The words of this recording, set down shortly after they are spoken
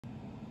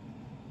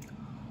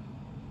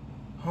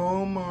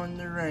Home on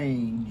the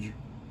Range,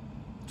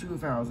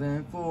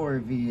 2004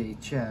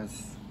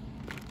 VHS.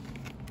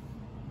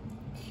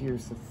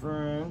 Here's the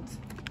front,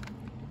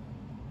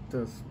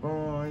 the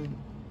spine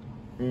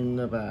in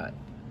the back.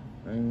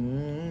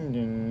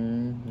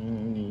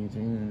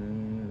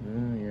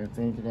 Your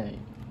thing today.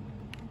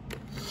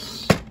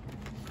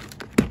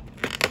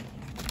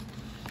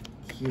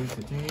 Here's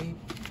the tape.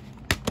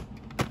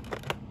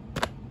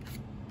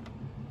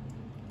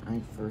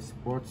 I first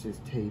watched this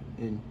tape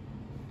in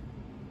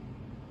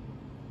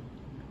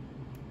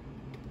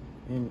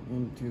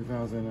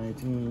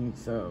 2019,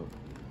 so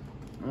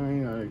I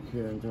got a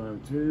kid until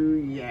I'm 2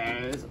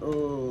 years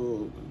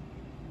old.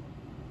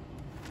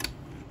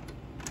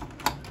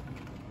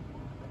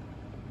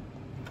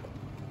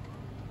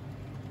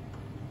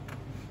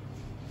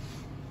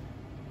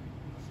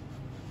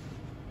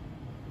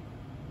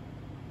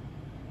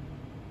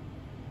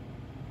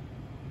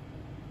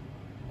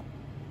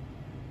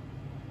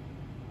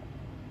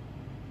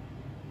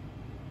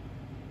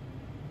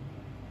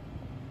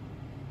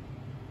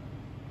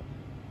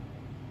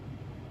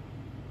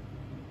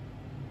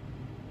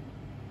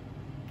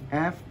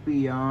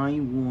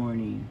 FBI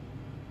warning.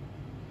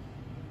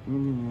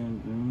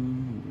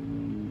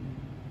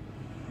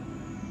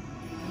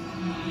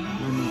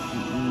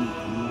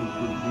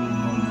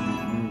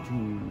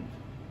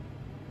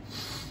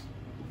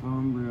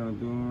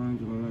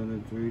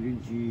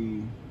 Rated G.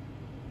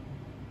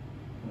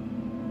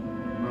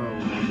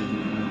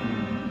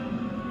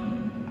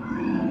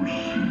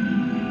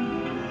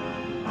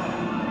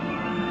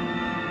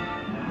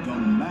 The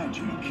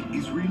magic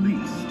is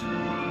released.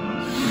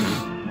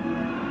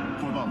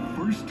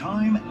 First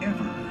time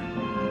ever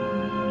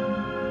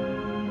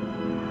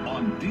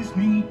on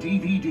Disney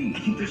DVD. I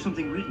think there's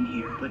something written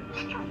here, but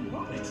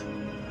it's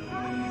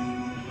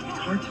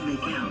hard to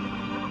make out.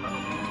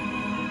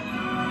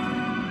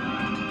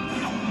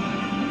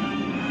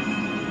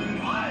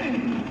 Why?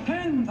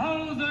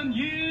 10,000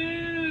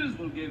 years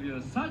will give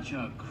you such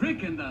a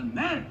crick in the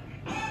neck.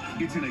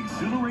 It's an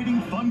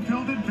exhilarating,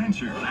 fun-filled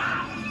adventure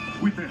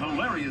with the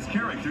hilarious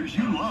characters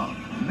you love.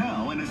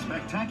 Now in a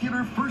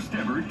spectacular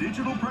first-ever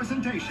digital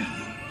presentation,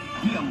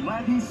 the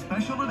Aladdin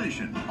Special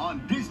Edition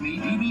on Disney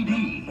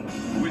DVD,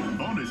 with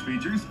bonus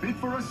features fit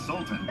for a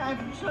sultan.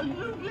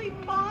 Absolutely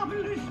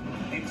marvelous.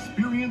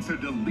 Experience a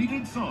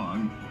deleted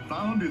song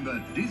found in the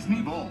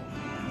Disney Vault.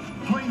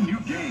 Play new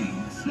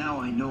games.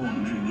 Now I know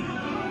I'm dreaming.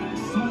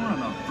 Soar on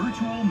a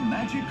virtual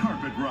magic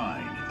carpet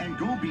ride and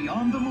go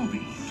beyond the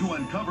movie to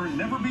uncover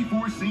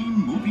never-before-seen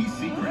movie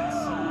secrets.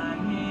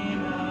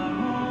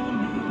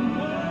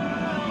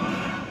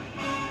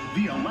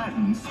 The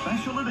Aladdin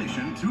Special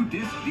Edition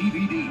 2-disc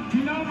DVD.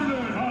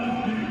 Phenomenal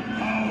cosmic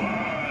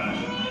power.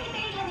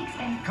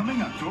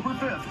 Coming October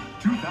 5th,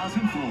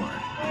 2004.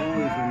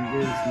 Only from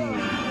Disney.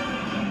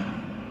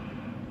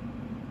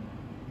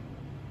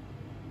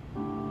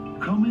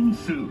 Coming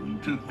soon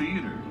to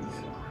theaters.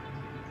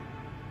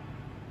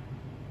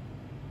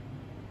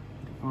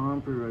 The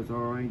Emperor is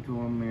already to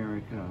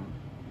America.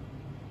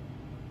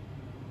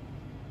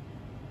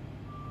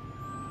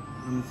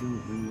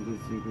 The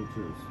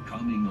signatures.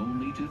 Coming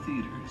only to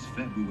theaters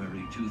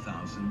February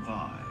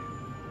 2005.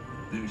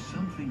 There's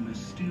something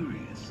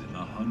mysterious in the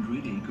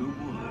 100-acre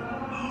wood.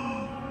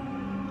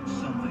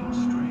 Something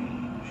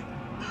strange.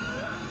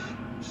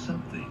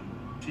 Something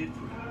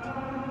different.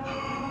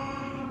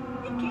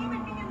 It came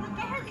at me in the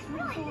dark. It's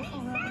really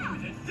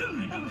neat sound.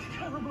 That was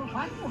terrible.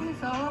 What was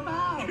this all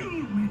about? Kill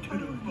me to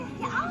the bone.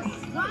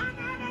 Just one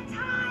at a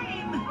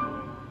time.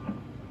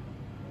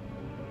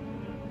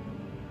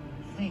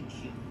 Thank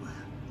you.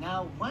 Now,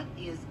 what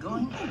is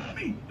going on?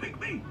 Me, pick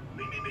me.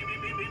 Me.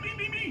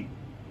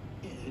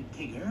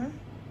 Tigger?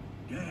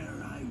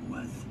 There I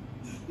was,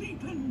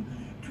 sleeping,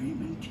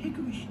 dreaming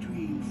ticklish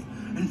dreams,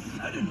 and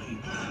suddenly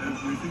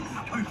everything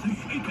starts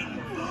shaking,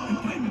 and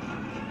then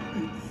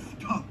it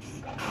stops.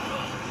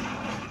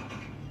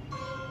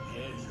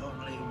 There's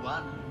only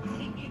one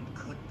thing it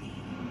could be.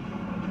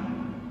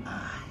 A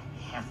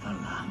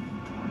heffalump.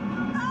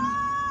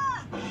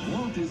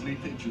 Walt Disney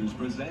Pictures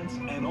presents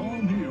an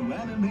all-new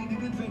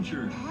animated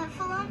adventure.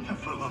 Heffalump.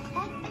 Heffalump.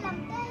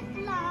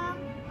 Heffalump.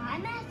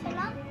 I'm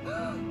Heffalump.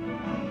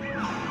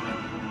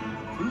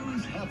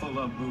 Who's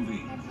Heffalump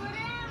movie? That's what I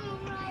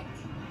am, right?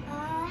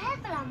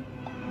 Heffalump.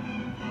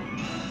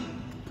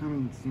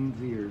 Coming soon to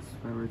theaters,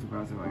 February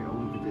 2005,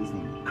 only to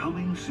Disney.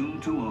 Coming soon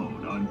to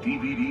own on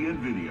DVD and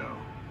video.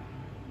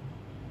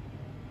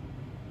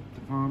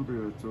 The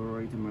Emperor is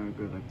already to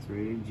America. That's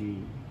rated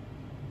G.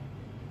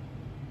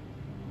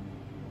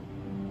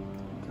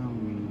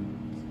 Coming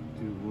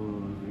to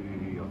World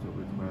DVD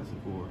October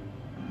 2004.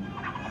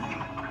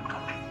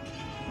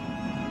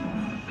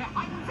 The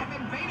Huns have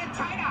invaded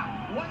China.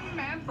 One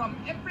man from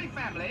every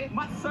family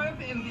must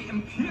serve in the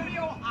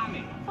Imperial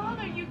Army.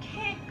 Father, you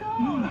can't go.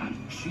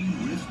 She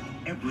risked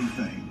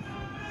everything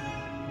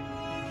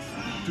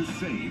to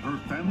save her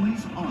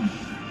family's honor.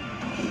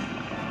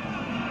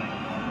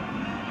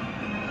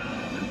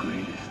 The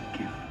greatest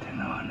gift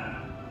and honor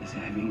is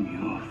having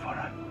you for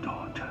a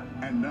daughter.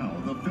 And now Now,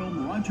 the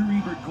film Roger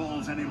Ebert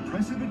calls an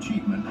impressive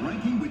achievement,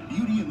 ranking with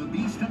Beauty and the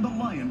Beast and The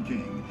Lion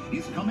King,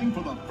 is coming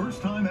for the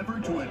first time ever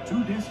to a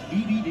 2-disc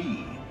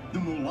DVD. The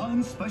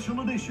Mulan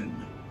Special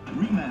Edition,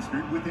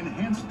 remastered with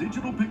enhanced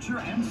digital picture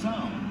and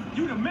sound.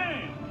 You the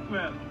man!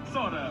 Well,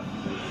 sort of.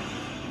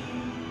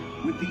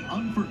 With the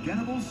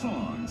unforgettable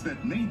songs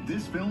that made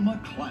this film a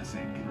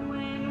classic.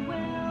 When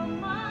will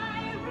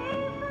my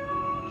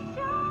reflection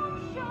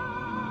show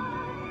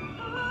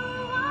who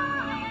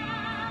I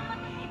am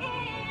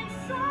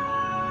inside?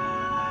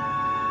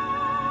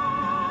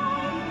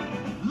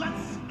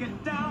 Let's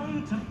get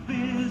down to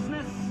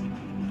business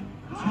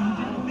to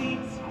defeat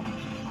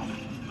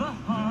the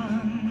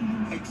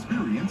Huns.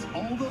 Experience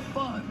all the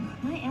fun.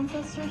 My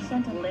ancestors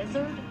sent a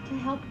lizard to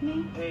help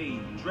me. Hey,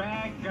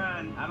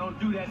 dragon, I don't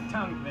do that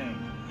tongue thing.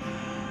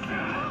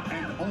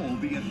 And all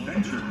the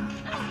adventure.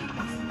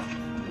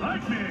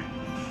 Like me!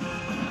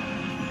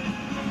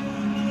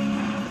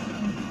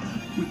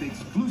 With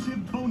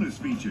exclusive bonus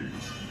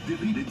features,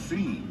 deleted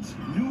scenes,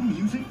 new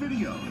music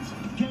videos,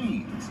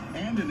 games,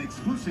 and an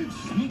exclusive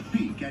sneak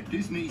peek at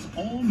Disney's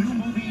all-new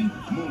movie,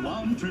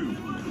 Mulan 2.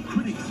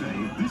 Critics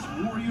say this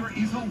warrior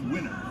is a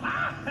winner.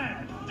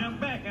 Jump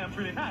back, I'm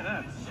pretty hot,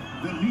 huh?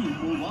 The new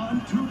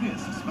Mulan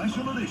 2-disc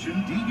special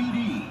edition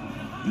DVD.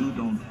 You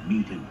don't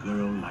meet a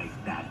girl like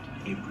that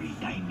every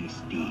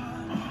dynasty.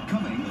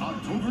 Coming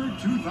October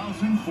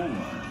 2004.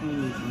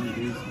 Movies from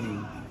Disney.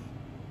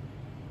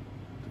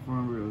 The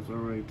formula is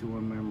already to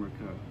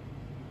America.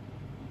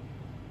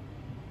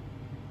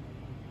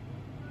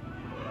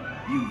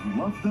 You've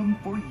loved them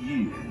for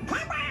years.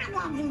 Come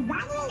on,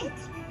 everybody!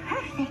 It's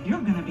perfect.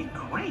 You're gonna be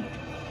great.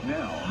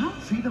 Now,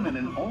 see them in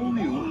an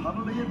all-new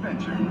holiday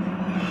adventure.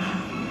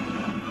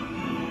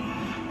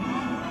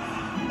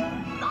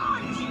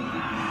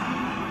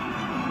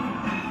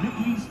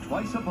 Mickey's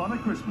Twice Upon a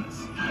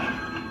Christmas.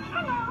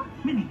 Hello,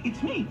 Minnie,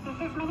 it's me. this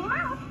is Minnie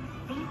Mouse.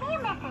 Leave me a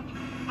message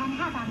and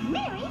have a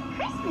Merry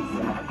Christmas.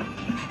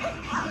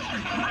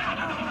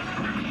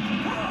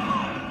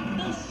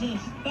 This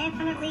is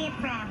definitely a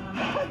problem.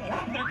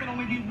 There can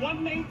only be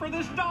one name for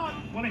this dog.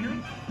 Want to hear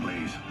it?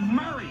 Please.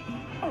 Murray.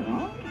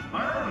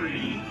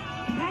 Murray!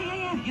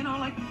 Yeah. You know,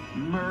 like,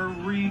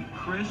 Merry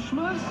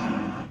Christmas?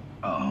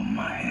 Oh,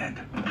 my head.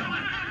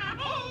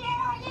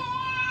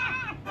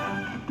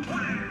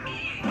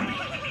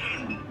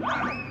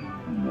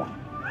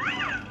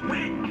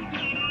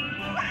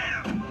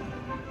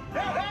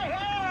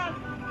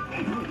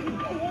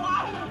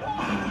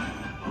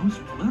 who's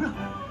Pluto?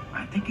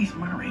 I think he's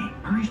Murray.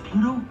 Murray's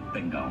Pluto?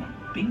 Bingo.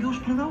 Bingo's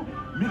Pluto?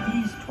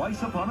 Mickey's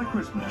Twice Upon a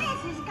Christmas.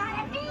 This is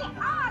gonna be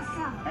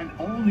awesome. An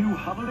all-new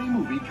holiday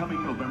movie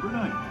coming November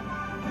 9th.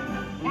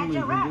 Only That's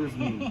a for wrap.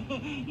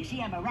 Disney. You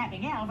see, I'm a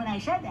rapping elf, and I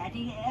said that.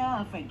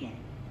 Forget it.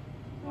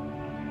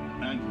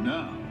 And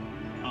now,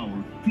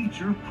 our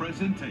feature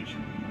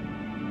presentation.